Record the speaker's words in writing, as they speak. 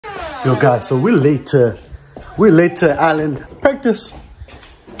Yo guys, so we're late to Island practice.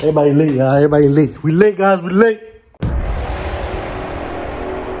 Everybody late, y'all. Everybody late. We late, guys. We late.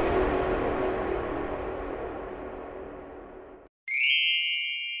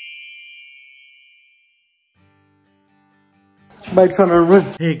 Everybody trying to run.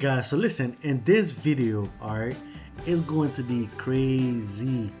 Hey guys, so listen, in this video, alright, it's going to be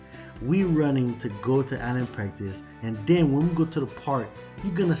crazy. We running to go to Island practice, and then when we go to the park,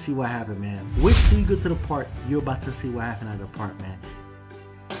 you're gonna see what happened, man. Wait till you go to the park, you're about to see what happened at the park, man.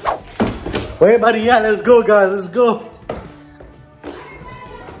 Well, everybody, yeah, let's go, guys, let's go.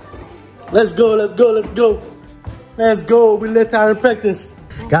 Let's go, let's go, let's go. Let's go, we late to Island practice.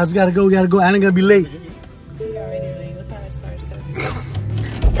 Guys, we gotta go, Island gonna be late. We already late. What time it starts?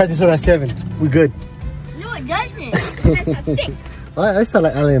 7. Practice starts at 7, we good. No, it doesn't. That's at 6. I sound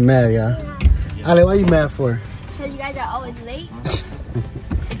like Allie mad, yeah. Allie, why you mad for? Because you guys are always late.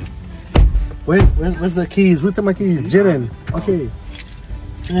 Where's the keys? Where's my keys? Jiden. Okay.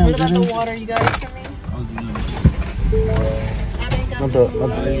 Yeah, what about the water you got for me?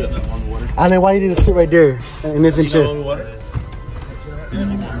 Allie, why you need to sit right there in this chair? Alright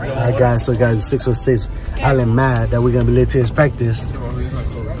guys, so guys, it's 6:06. Allie mad that we're gonna be late to his practice.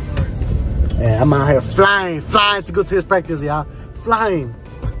 And I'm out here flying to go to his practice, y'all. Flying.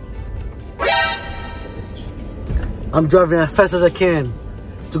 I'm driving as fast as I can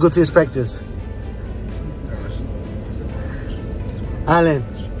to go to his practice. Alan,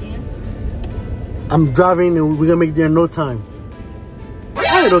 I'm driving and we're gonna make it there in no time.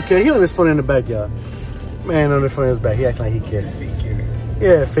 I don't care. He on his phone in the back, y'all. Man on his phone in his back. He act like he cares.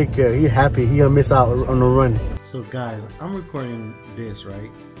 Yeah, fake care. He happy. He gonna miss out on the run. So guys, I'm recording this, right?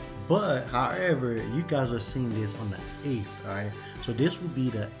 But however, you guys are seeing this on the 8th, alright? So this will be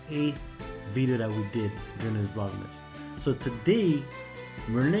the 8th video that we did during this vlogmas. So today,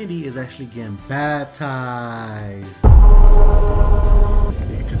 Mernetti is actually getting baptized.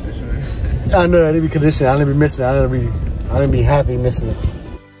 I know, I didn't be conditioned. I didn't be missing it. I didn't be happy missing it.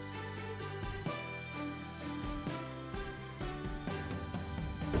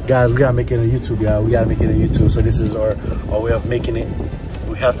 Guys, we gotta make it on YouTube, y'all. We gotta make it on YouTube. So this is our way of making it.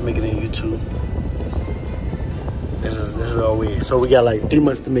 We have to make it on YouTube. This is our way. So we got like 3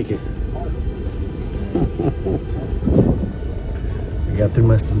 months to make it. We got 3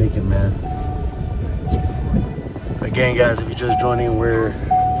 months to make it, man. Again, guys, if you're just joining, we're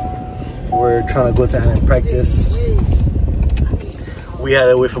trying to go to Island practice. We had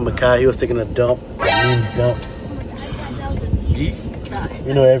to wait for Makai. He was taking a dump, a mean dump.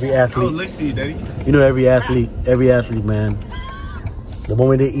 You know, every athlete. Oh, look for you, Daddy. You know, every athlete, man. The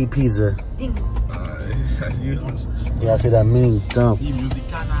moment they eat pizza, That's you. you gotta take that mean dump.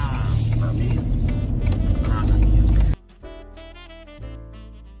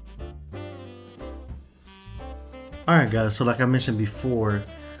 Alright guys, so like I mentioned before,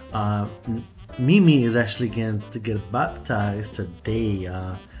 Mimi is actually going to get baptized today.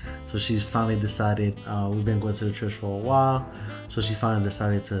 So she's finally decided, we've been going to the church for a while, so she finally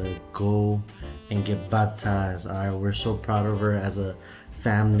decided to go and get baptized. Alright, we're so proud of her as a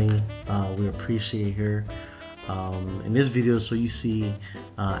family. We appreciate her. In this video, so you see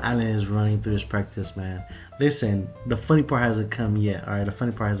Alan is running through his practice, man. Listen, the funny part hasn't come yet. All right, the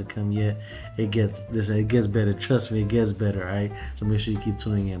funny part hasn't come yet. It gets better. Trust me, it gets better. All right, so make sure you keep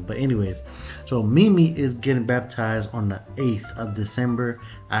tuning in. But anyways, so Mimi is getting baptized on the 8th of December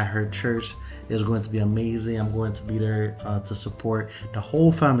at her church. It's going to be amazing. I'm going to be there to support. The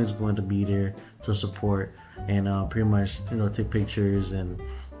whole family is going to be there to support and pretty much, you know, take pictures and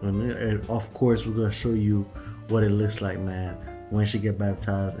of course we're gonna show you what it looks like, man, when she get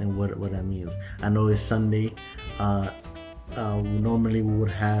baptized and what that means. I know it's Sunday. Normally we would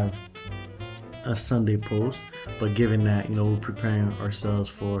have a Sunday post, but given that, you know, we're preparing ourselves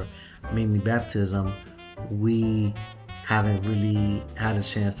for Mimi baptism, we haven't really had a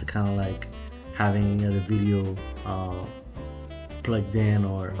chance to kind of like have any other video plugged in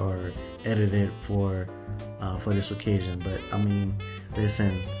or edited for this occasion. But I mean,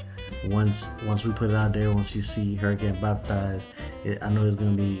 listen, once we put it out there, once you see her getting baptized, I know it's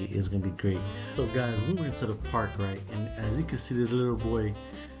gonna be great. So guys, we went to the park, right? And as you can see, this little boy,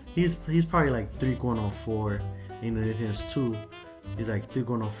 he's probably like 3 going on 4. You know, Nathan's 2. He's like 3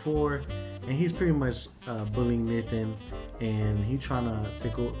 going on 4, and he's pretty much bullying Nathan. And he's trying to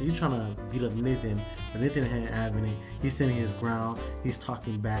beat up Nathan, but Nathan ain't having it. He's standing his ground. He's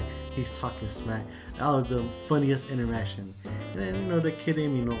talking back. He's talking smack. That was the funniest interaction. And then, you know, the kid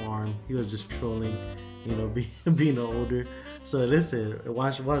ain't mean no harm. He was just trolling, you know, being older. So listen,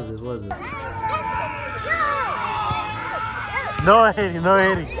 watch this. No hitting.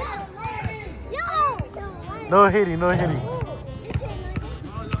 No hitting, no hitting.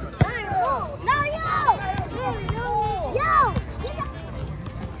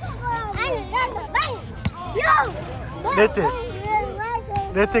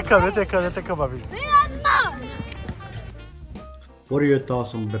 Let it come, baby. What are your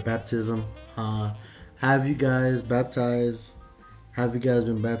thoughts on baptism? Have you guys baptized? Have you guys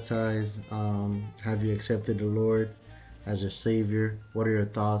been baptized? Have you accepted the Lord as your Savior? What are your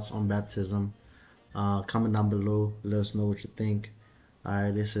thoughts on baptism? Comment down below. Let us know what you think.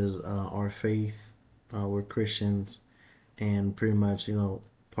 Alright, this is our faith. We're Christians, and pretty much,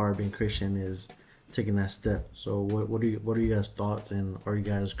 part of being Christian is taking that step. So, what are you guys' thoughts, and are you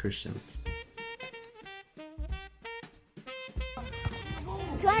guys Christians?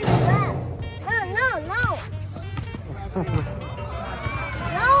 Trying to laugh. No.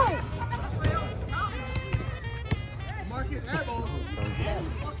 No.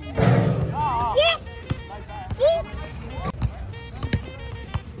 Shit. See?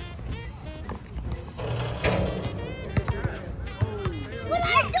 What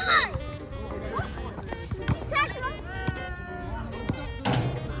are you doing?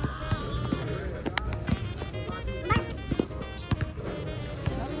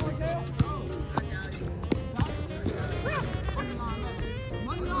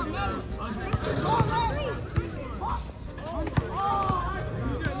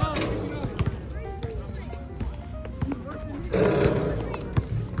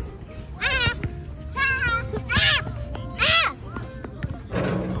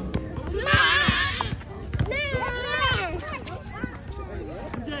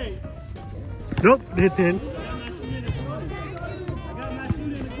 Nope, it didn't.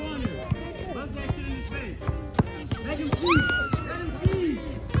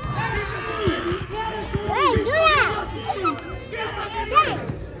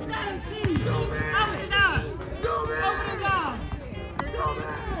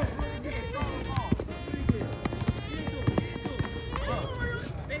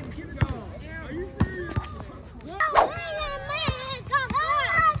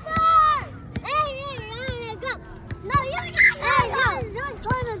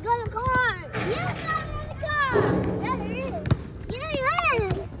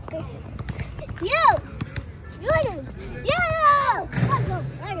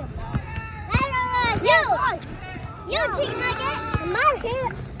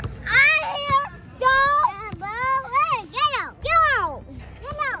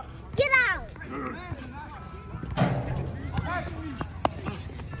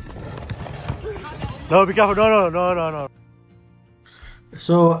 No, be careful. No.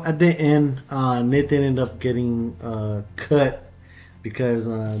 So at the end, Nathan ended up getting cut because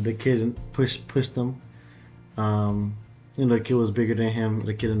the kid pushed him. The kid was bigger than him.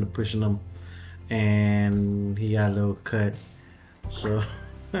 The kid ended up pushing him, and he got a little cut. So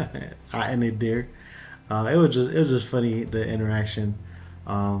I ended there. It was just funny, the interaction.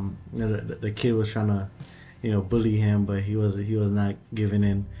 The kid was trying to bully him, but he was not giving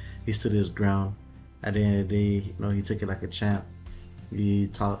in. He stood his ground. At the end of the day, he took it like a champ. He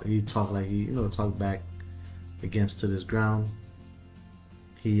talked like he talked back against to this ground.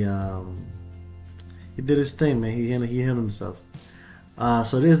 He did his thing, man. He handled himself.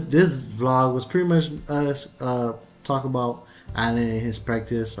 So this vlog was pretty much us talk about Alan and his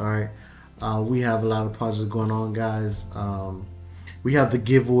practice. All right, we have a lot of projects going on, guys. We have the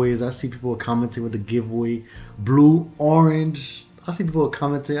giveaways. I see people commenting with the giveaway, blue, orange. I see people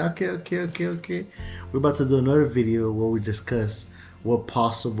commenting. Okay. We're about to do another video where we discuss what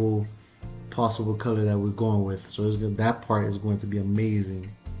possible color that we're going with. So that part is going to be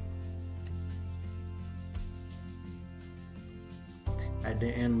amazing. At the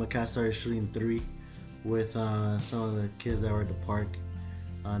end, Makai started shooting 3 with some of the kids that were at the park.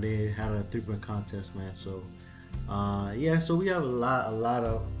 They had a 3-point contest, man. So yeah, so we have a lot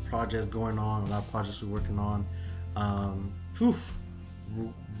of projects going on, a lot of projects we're working on.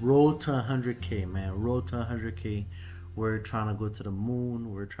 Road to 100K, man. Road to 100K. We're trying to go to the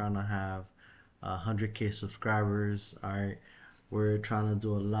moon. We're trying to have 100K subscribers. All right, we're trying to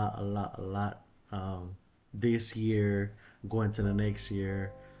do a lot this year, going to the next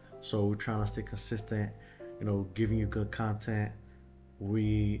year. So we're trying to stay consistent, giving you good content.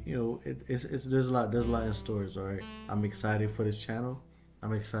 We, there's a lot in stores. All right, I'm excited for this channel.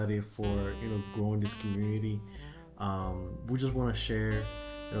 I'm excited for growing this community. We just want to share,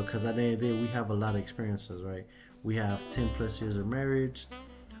 because at the end of the day, we have a lot of experiences, right? We have 10+ years of marriage.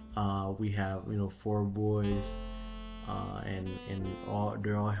 We have 4 boys, and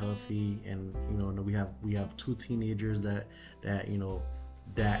they're all healthy, and we have 2 teenagers that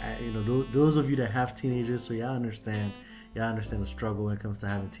that those of you that have teenagers, so y'all understand the struggle when it comes to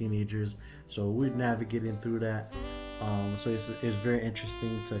having teenagers. So we're navigating through that. So it's very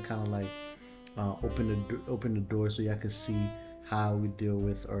interesting to kind of like open the door so y'all can see how we deal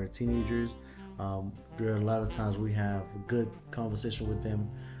with our teenagers. There are a lot of times we have good conversation with them,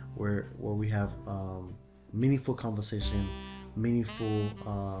 where we have meaningful conversation,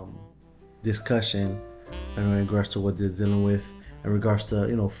 meaningful discussion in regards to what they're dealing with, in regards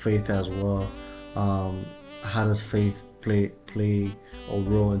to faith as well. How does faith play a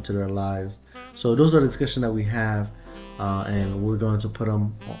role into their lives? So those are the discussions that we have, and we're going to put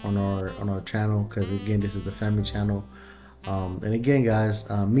them on our channel, because again, this is the family channel. And again, guys,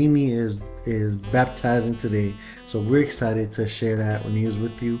 Mimi is baptizing today, so we're excited to share that news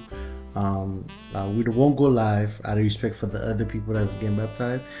with you. We won't go live out of respect for the other people that's getting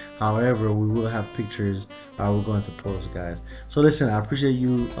baptized. However, we will have pictures we're going to post, guys. So listen, I appreciate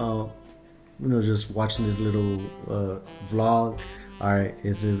you just watching this little vlog. All right,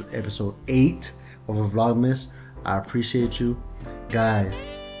 this is episode 8 of a Vlogmas. I appreciate you guys.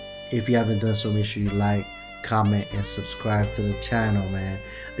 If you haven't done so, make sure you like, comment, and subscribe to the channel, man.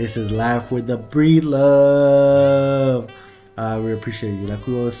 This is Life with the Breedlove. We appreciate you. Like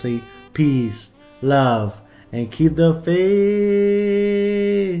we always say, peace, love, and keep the faith.